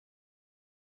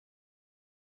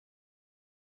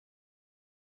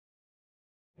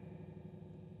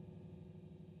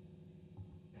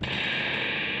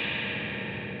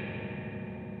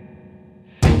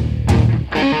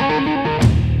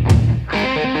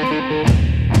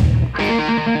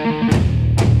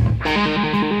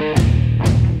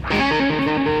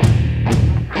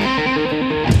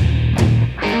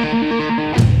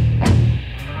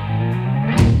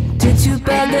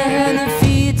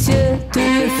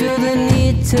feel the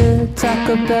need to talk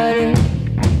about it.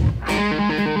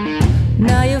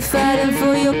 Now you're fighting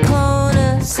for your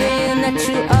corner, saying that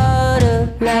you ought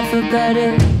to laugh about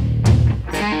it.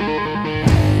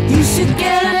 You should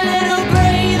get a little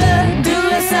braver, do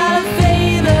us all a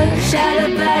favor, shout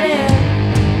about it.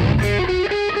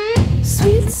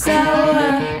 Sweet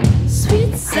sour,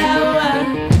 sweet sour,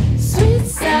 sweet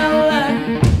sour.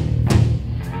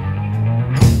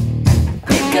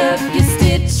 Pick up your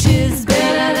stitches,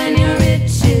 better than your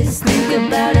riches, think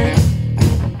about it.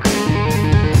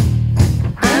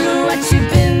 I know what you've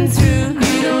been through,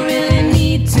 you don't really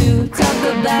need to talk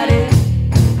about it.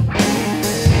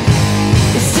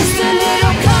 It's just a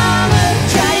little calmer,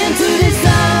 trying to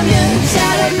disarm you,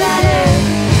 shout about it.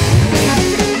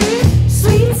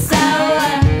 Sweet sour,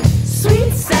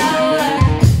 sweet sour,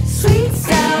 sweet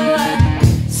sour,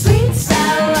 sweet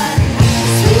sour,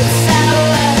 sweet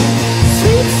sour,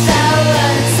 sweet sour,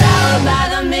 sour by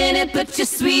the minute, but you're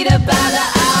sweeter by the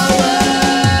hour.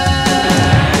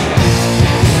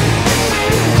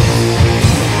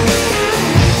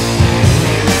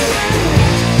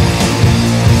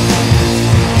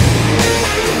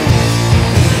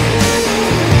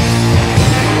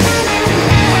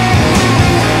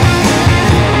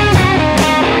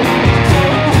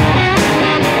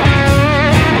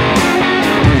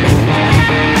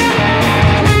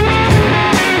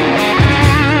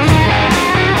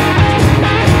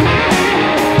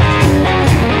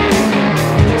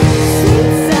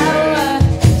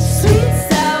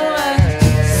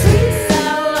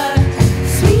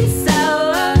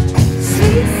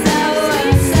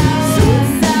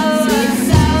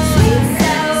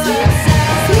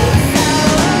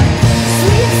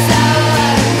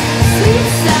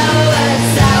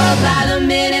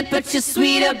 But you're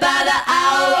sweeter by the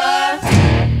hour.